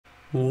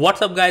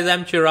What's up guys,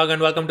 I'm Chirag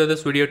and welcome to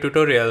this video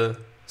tutorial.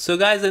 So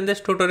guys, in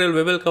this tutorial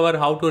we will cover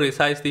how to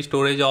resize the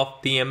storage of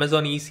the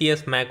Amazon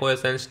ECS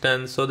macOS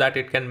instance so that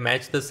it can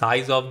match the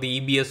size of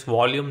the EBS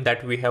volume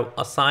that we have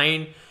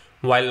assigned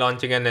while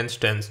launching an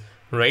instance,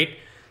 right?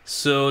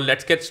 So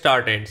let's get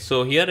started.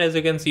 So here, as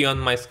you can see on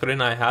my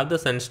screen, I have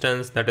this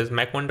instance that is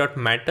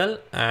mac1.metal,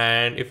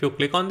 and if you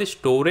click on the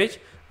storage,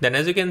 then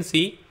as you can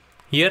see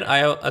here I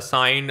have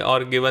assigned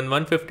or given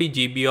 150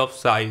 GB of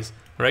size,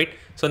 right?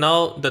 So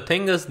now the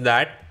thing is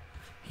that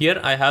here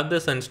I have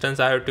this instance,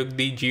 I have took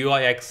the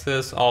GUI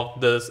access of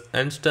this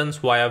instance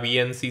via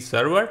VNC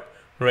server,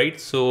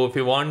 right? So if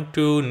you want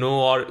to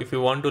know or if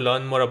you want to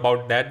learn more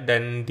about that,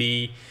 then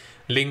the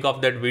link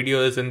of that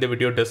video is in the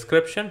video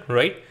description,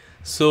 right?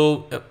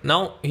 So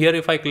now here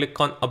if I click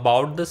on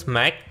about this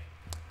Mac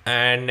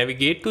and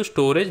navigate to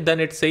storage, then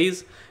it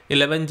says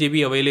 11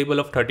 GB available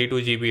of 32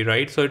 GB,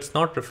 right? So it's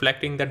not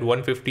reflecting that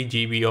 150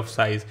 GB of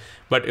size.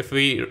 But if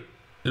we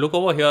look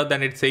over here,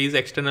 then it says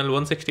external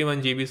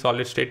 161 GB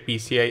solid state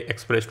PCI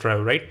Express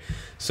drive, right?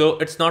 So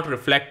it's not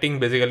reflecting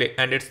basically,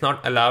 and it's not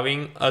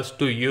allowing us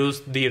to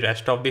use the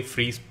rest of the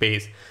free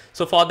space.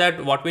 So for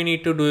that, what we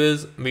need to do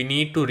is we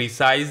need to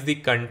resize the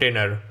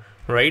container,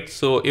 right?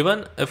 So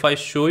even if I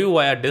show you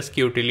via disk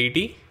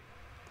utility,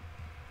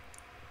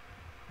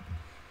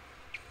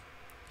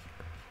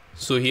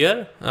 so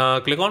here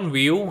click on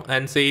view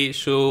and say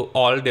show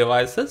all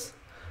devices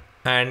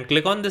and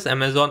click on this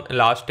Amazon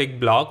Elastic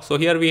block. So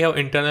here we have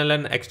internal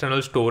and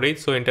external storage.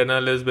 So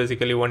internal is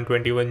basically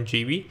 121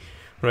 GB,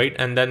 right?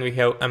 And then we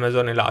have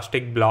Amazon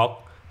Elastic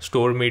block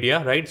store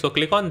media, right? So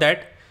click on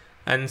that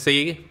and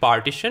say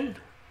partition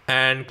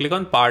and click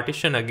on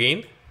partition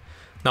again.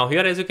 Now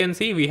here, as you can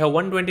see, we have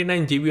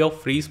 129 GB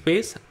of free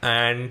space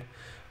and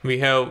we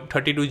have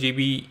 32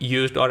 GB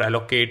used or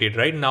allocated,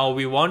 right? Now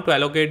we want to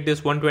allocate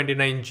this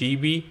 129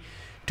 GB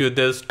to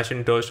this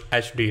Macintosh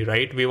HD,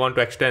 right? We want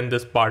to extend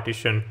this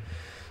partition.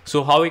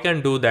 So how we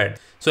can do that?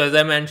 So as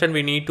I mentioned,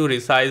 we need to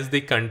resize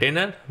the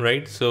container,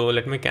 right? So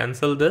let me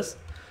cancel this.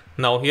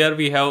 Now here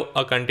we have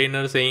a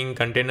container saying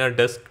container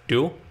disk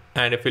 2.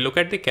 And if we look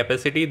at the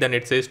capacity, then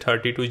it says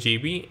 32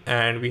 GB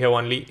and we have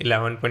only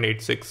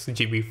 11.86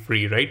 GB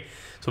free, right?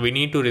 So we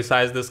need to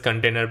resize this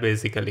container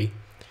basically.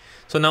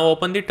 So now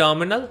open the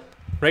terminal,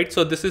 right?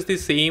 So this is the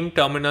same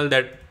terminal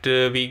that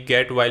we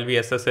get while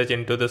we SSH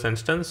into this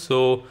instance.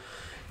 So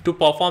to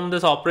perform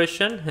this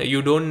operation,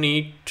 you don't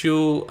need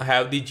to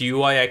have the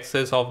GUI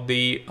access of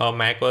the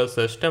macOS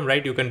system,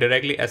 right? You can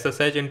directly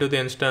SSH into the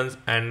instance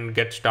and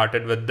get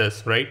started with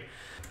this, right?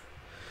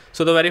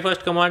 So the very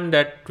first command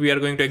that we are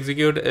going to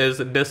execute is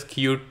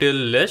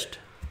diskutil list.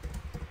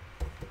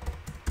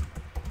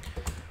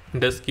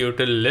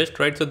 Diskutil list,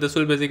 right? So this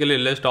will basically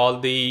list all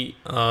the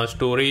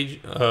storage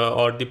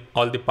or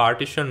all the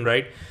partition,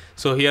 right?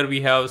 So here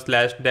we have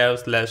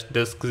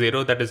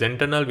 /dev/disk0, that is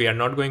internal. We are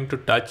not going to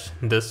touch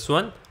this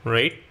one,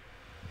 right?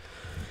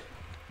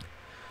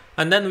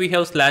 And then we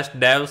have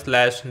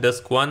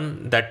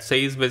 /dev/disk1 that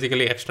says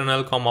basically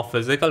external comma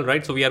physical,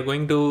 right? So we are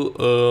going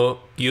to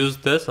use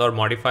this or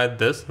modify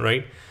this,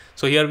 right?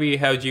 So here we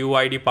have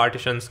GUID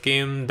partition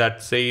scheme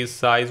that says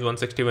size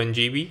 161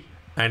 GB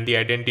and the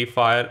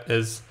identifier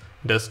is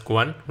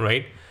disk1,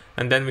 right?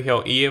 And then we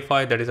have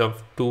EFI that is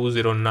of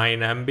 209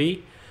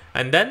 MB.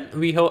 And then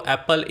we have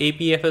Apple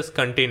APFS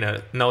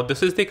container. Now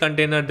this is the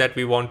container that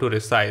we want to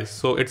resize.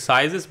 So its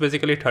size is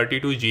basically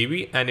 32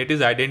 GB and it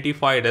is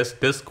identified as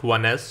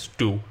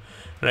disk1s2,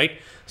 right?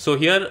 So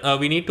here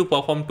we need to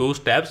perform two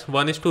steps.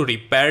 One is to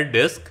repair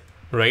disk,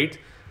 right?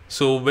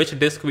 So which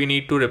disk we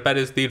need to repair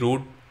is the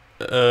root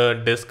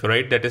disk,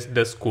 right? That is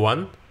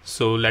disk1.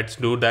 So let's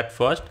do that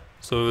first.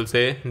 So we'll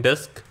say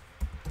disk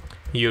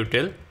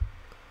util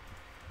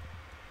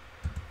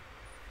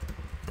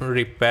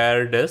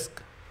repair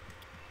disk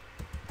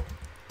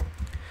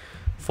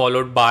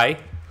followed by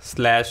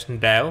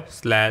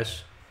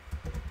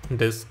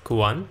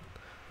 /dev/disk1,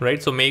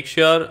 right? So make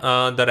sure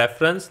the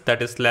reference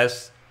that is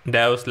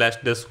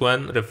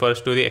 /dev/disk1 refers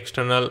to the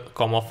external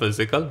comma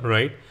physical,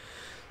 right?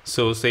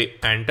 So say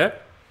enter.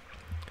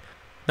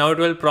 Now it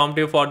will prompt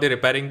you for the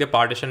repairing the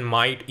partition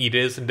might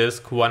erase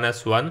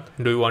disk1s1.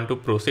 Do you want to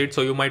proceed?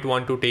 So you might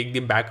want to take the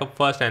backup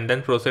first and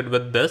then proceed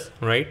with this,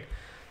 right?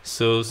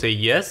 So say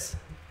yes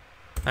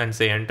and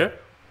say enter.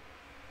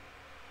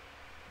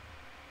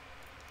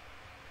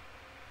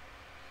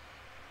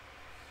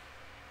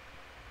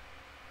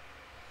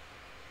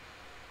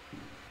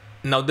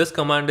 Now this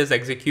command is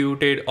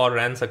executed or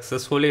ran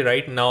successfully,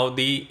 right? Now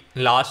the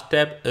last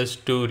step is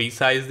to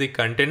resize the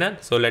container.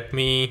 So let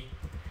me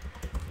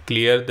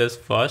clear this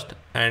first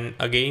and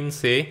again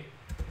say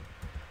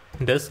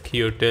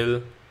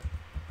diskutil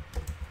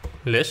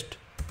list.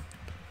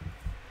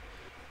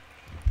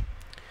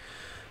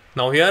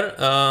 Now here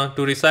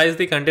to resize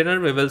the container,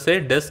 we will say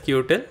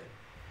diskutil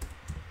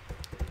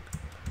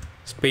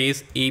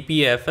space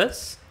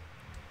APFS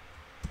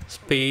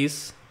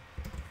space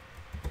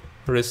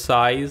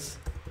resize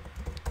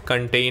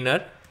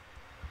container,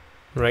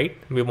 right?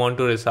 We want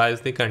to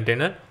resize the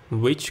container.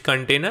 Which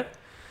container?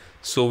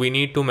 So we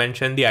need to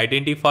mention the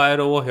identifier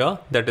over here,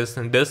 that is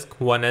disk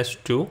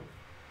 1s2.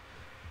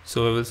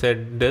 So we will say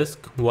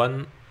disk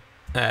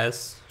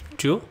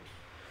 1s2,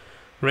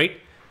 right?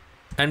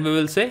 And we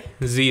will say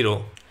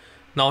 0.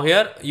 Now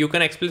here you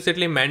can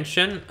explicitly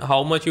mention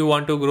how much you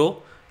want to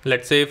grow.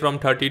 Let's say from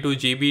 32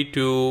 GB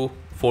to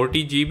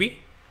 40 GB.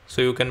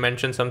 So you can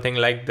mention something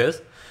like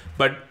this.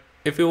 But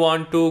if you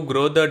want to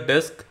grow the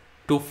disk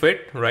to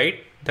fit,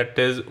 right, that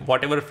is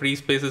whatever free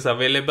space is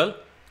available,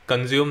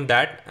 consume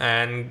that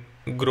and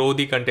grow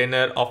the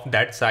container of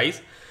that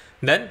size,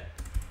 then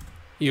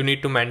you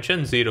need to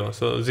mention 0.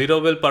 So 0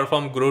 will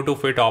perform grow to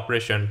fit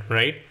operation,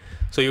 right?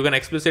 So you can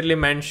explicitly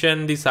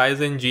mention the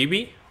size in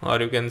GB, or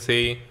you can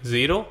say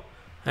 0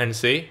 and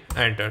say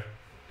enter.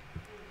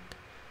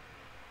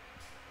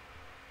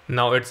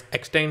 Now it's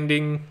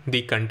extending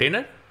the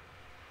container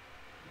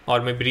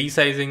or maybe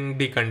resizing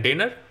the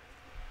container.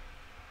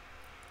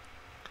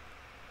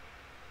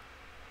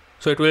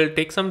 So it will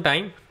take some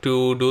time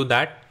to do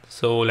that.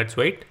 So let's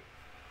wait.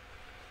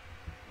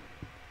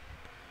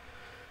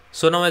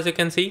 So now as you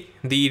can see,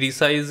 the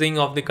resizing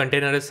of the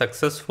container is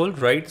successful,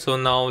 right? So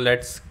now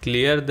let's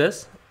clear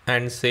this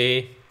and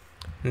say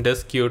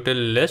disk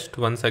util list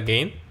once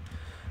again.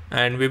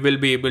 And we will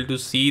be able to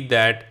see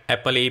that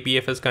Apple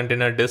APFS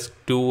container disk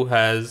 2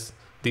 has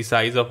the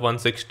size of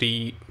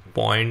 160.9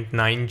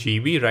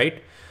 GB,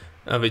 right?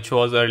 Which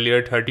was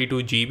earlier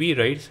 32 GB,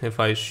 right?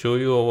 If I show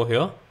you over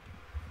here.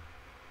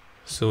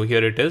 So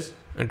here it is,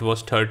 it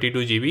was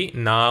 32 GB.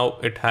 Now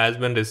it has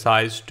been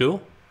resized to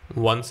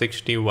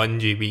 161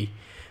 GB,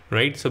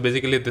 right? So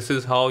basically this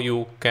is how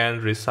you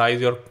can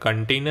resize your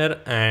container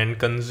and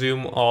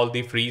consume all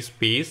the free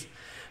space,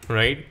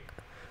 right?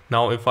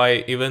 Now if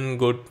I even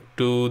go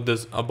to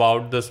this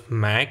about this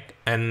Mac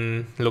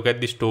and look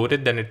at the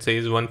storage, then it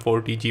says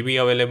 140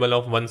 GB available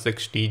of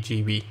 160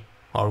 GB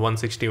or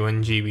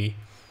 161 GB,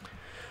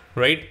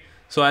 right?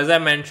 So as I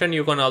mentioned,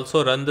 you can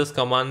also run this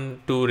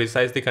command to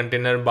resize the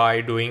container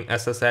by doing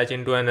SSH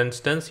into an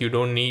instance. You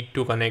don't need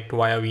to connect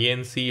via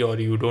VNC, or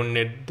you don't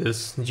need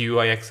this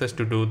GUI access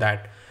to do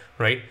that,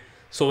 right?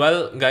 So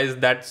well guys,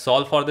 that's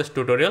all for this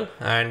tutorial.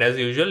 And as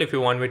usual, if you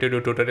want me to do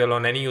tutorial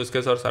on any use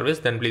case or service,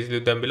 then please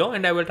leave them below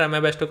and I will try my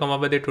best to come up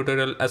with a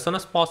tutorial as soon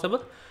as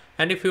possible.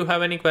 And if you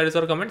have any queries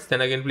or comments,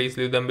 then again please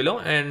leave them below,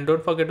 and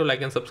don't forget to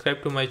like and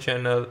subscribe to my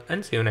channel,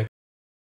 and see you next time.